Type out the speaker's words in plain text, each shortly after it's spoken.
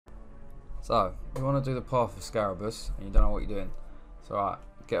So, you want to do the path of Scabaras, and you don't know what you're doing. So, right,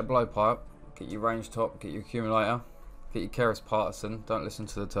 get a blowpipe, get your range top, get your accumulator, get your Kephri partisan. Don't listen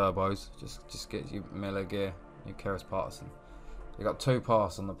to the turbos. Just get your Miller gear, your Kephri partisan. You got 2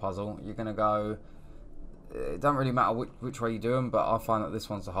 paths on the puzzle. You're gonna go. It doesn't really matter which way you do them, but I find that this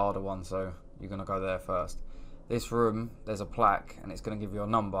one's the harder one, so you're gonna go there first. This room, there's a plaque, and it's gonna give you a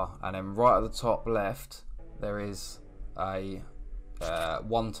number, and then right at the top left, there is a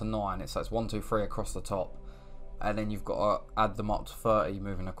 1 to 9. So it's 1, 2, 3 across the top, and then you've got to add them up to 30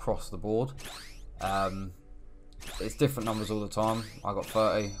 moving across the board. It's different numbers all the time. I got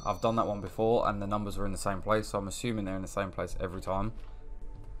 30. I've done that one before and the numbers are in the same place, so I'm assuming they're in the same place every time.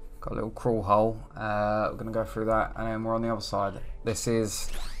 Got a little crawl hole. We're going to go through that, and then we're on the other side. This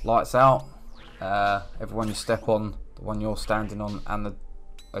is lights out. Everyone you step on, the one you're standing on, and the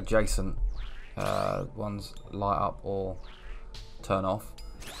adjacent ones light up or turn off.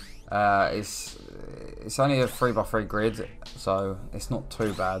 It's only a 3x3 grid, so it's not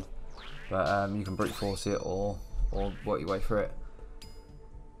too bad, but you can brute force it or work your way through it.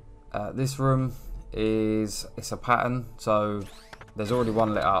 This room it's a pattern, so there's already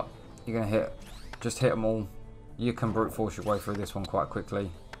one lit up. You're gonna just hit them all. You can brute force your way through this one quite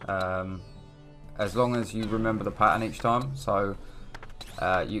quickly, as long as you remember the pattern each time. So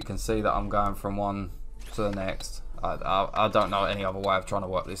you can see that I'm going from one to the next. I don't know any other way of trying to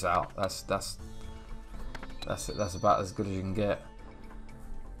work this out. That's about as good as you can get.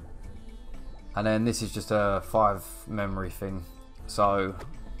 And then this is just a 5 memory thing, so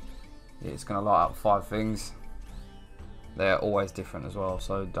it's going to light up 5 things. They're always different as well,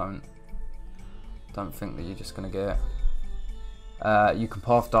 so don't think that you're just going to get. You can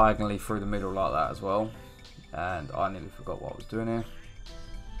path diagonally through the middle like that as well, and I nearly forgot what I was doing here.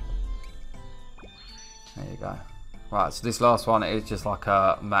 There you go. Right, so this last one is just like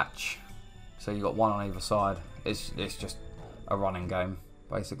a match. So you got one on either side. It's just a running game,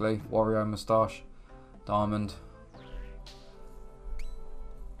 basically. Wario moustache, diamond.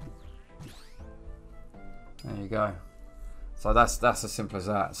 There you go. So that's as simple as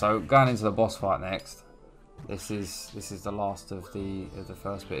that. So going into the boss fight next. This is the last of the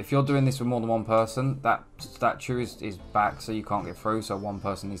first bit. If you're doing this with more than one person, that statue is back, so you can't get through. So one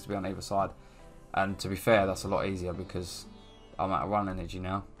person needs to be on either side. And to be fair, that's a lot easier because I'm out of run energy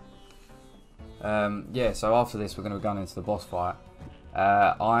now. Yeah, so after this, we're going to be going into the boss fight.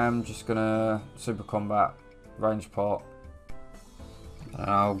 I am just going to super combat, range pot.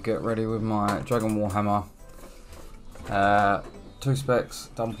 I'll get ready with my Dragon Warhammer. 2 specs,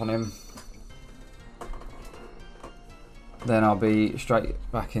 dump on him. Then I'll be straight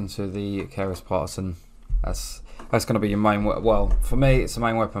back into the Kephri partisan. That's going to be your main weapon. Well, for me, it's the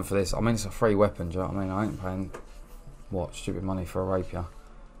main weapon for this. I mean, it's a free weapon, do you know what I mean? I ain't paying, what, stupid money for a rapier.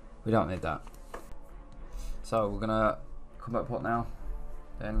 We don't need that. So, we're going to combat pot now,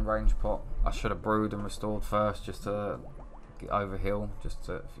 then range pot. I should have brewed and restored first, just to get over heal, just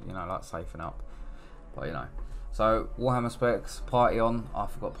to, you know, like safen up. But, you know. So, Warhammer specs, party on. I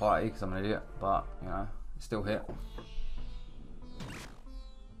forgot party because I'm an idiot, but, you know, still hit.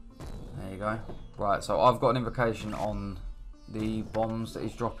 There you go. Right, so I've got an invocation on the bombs that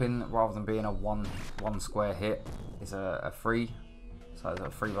he's dropping. Rather than being a one square hit, it's a 3. So it's a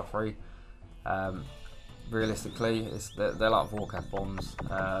 3x3. Realistically, they're like Vorkab bombs,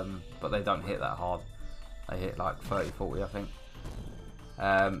 but they don't hit that hard. They hit like 30, 40, I think.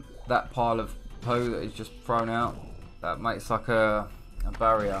 That pile of poo that he's just thrown out, that makes like a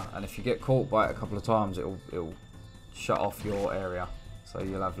barrier, and if you get caught by it a couple of times, it'll shut off your area. So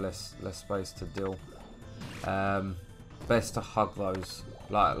you'll have less space to deal. Best to hug those,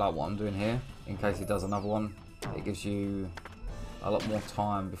 like what I'm doing here, in case he does another one. It gives you a lot more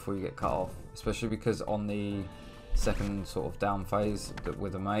time before you get cut off, especially because on the second sort of down phase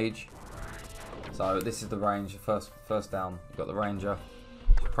with a mage. So this is the range. First down, you've got the ranger.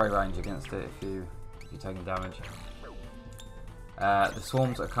 Pray range against it if you're taking damage. The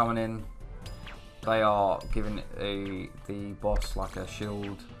swarms that are coming in, they are giving the boss like a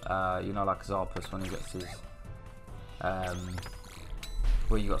shield, you know, like Zarpus when he gets his,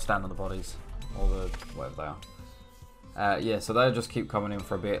 where you got to stand on the bodies, or the whatever they are. Yeah, so they'll just keep coming in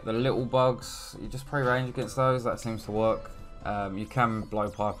for a bit. The little bugs, you just pray range against those. That seems to work. You can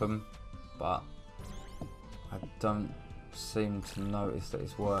blowpipe them, but I don't seem to notice that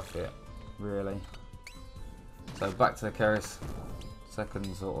it's worth it, really. So back to the Kephri,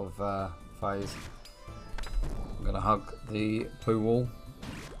 second sort of phase. I'm gonna hug the poo wall.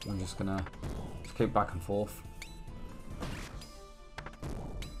 I'm just gonna keep back and forth.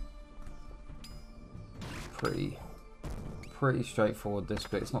 Pretty pretty straightforward, this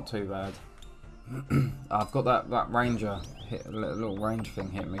bit. It's not too bad. I've got that ranger hit, a little range thing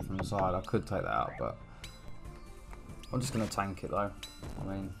hit me from the side. I could take that out, but I'm just gonna tank it though. I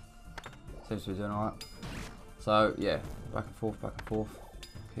mean, seems to be doing alright. So yeah, back and forth,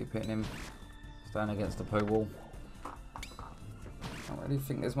 keep hitting him, staying against the poo wall. I don't really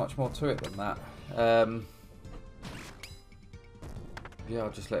think there's much more to it than that. Yeah, I'll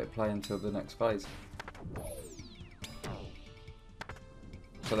just let it play until the next phase.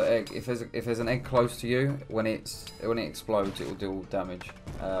 So the egg, if there's an egg close to you, when it explodes, it will deal damage.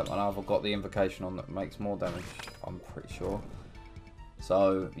 And I've got the invocation on that makes more damage, I'm pretty sure.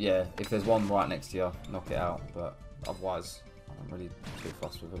 So yeah, if there's one right next to you, knock it out. But otherwise, I'm really too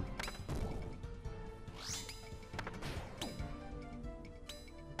fussed with them.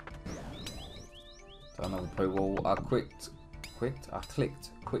 Done on the poo wall. I clicked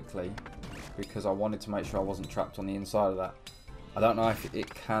quickly because I wanted to make sure I wasn't trapped on the inside of that. I don't know if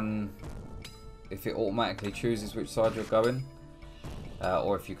it automatically chooses which side you're going,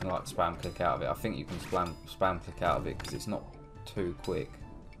 or if you can like spam click out of it. I think you can spam click out of it because it's not too quick.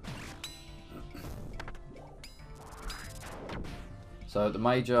 So the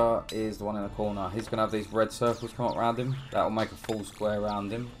major is the one in the corner. He's going to have these red circles come up around him. That will make a full square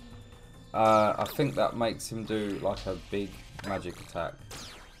around him. I think that makes him do like a big magic attack.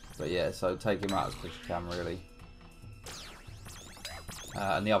 But yeah, so take him out as quick as you can, really.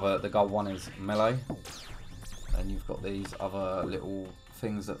 And the gold one is melee. And you've got these other little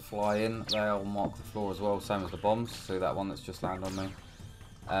things that fly in. They'll mark the floor as well, same as the bombs. So that one that's just landed on me.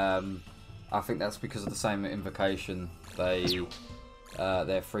 I think that's because of the same invocation. They're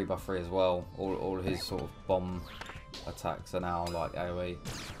 3x3 as well. All his sort of bomb attacks are now like AoE.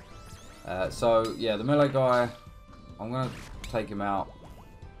 So yeah, the melee guy, I'm gonna take him out.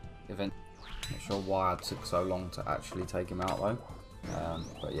 Not sure why I took so long to actually take him out though.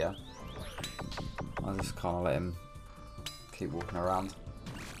 But yeah, I just kind of let him keep walking around.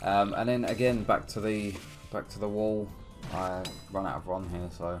 And then again back to the wall. I run out of run here,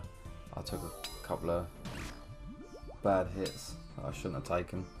 so I took a couple of bad hits that I shouldn't have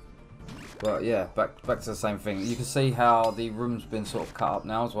taken. But yeah, back to the same thing. You can see how the room's been sort of cut up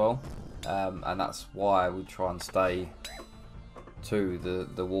now as well, and that's why we try and stay to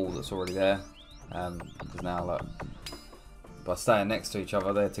the wall that's already there. Because now look, by staying next to each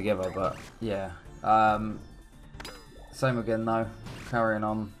other, they're together. But yeah, same again though. Carrying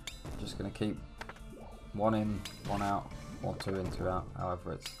on, just gonna keep one in, one out, or two in, two out.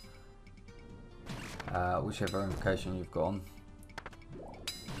 However, it's whichever invocation you've got on.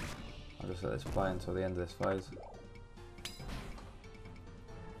 I'll just let this play until the end of this phase.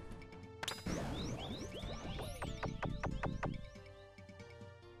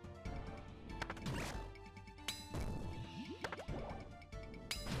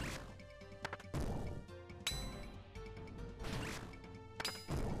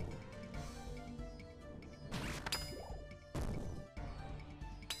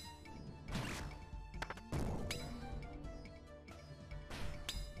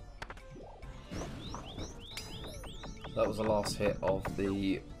 That was the last hit of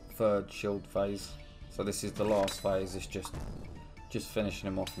the third shield phase. So this is the last phase. It's just finishing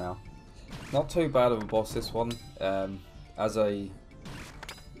him off now. Not too bad of a boss, this one. As a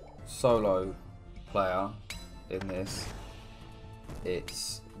solo player in this,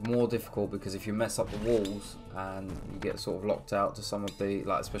 it's more difficult because if you mess up the walls and you get sort of locked out to some of the,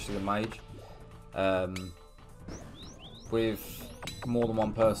 like especially the mage, with more than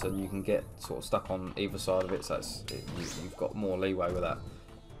one person you can get sort of stuck on either side of it, so you've got more leeway with that.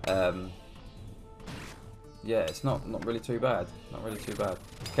 Yeah, it's not really too bad. Not really too bad.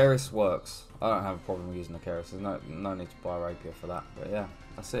 Keris works. I don't have a problem using the Keris. There's no need to buy a rapier for that. But yeah,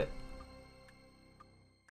 that's it.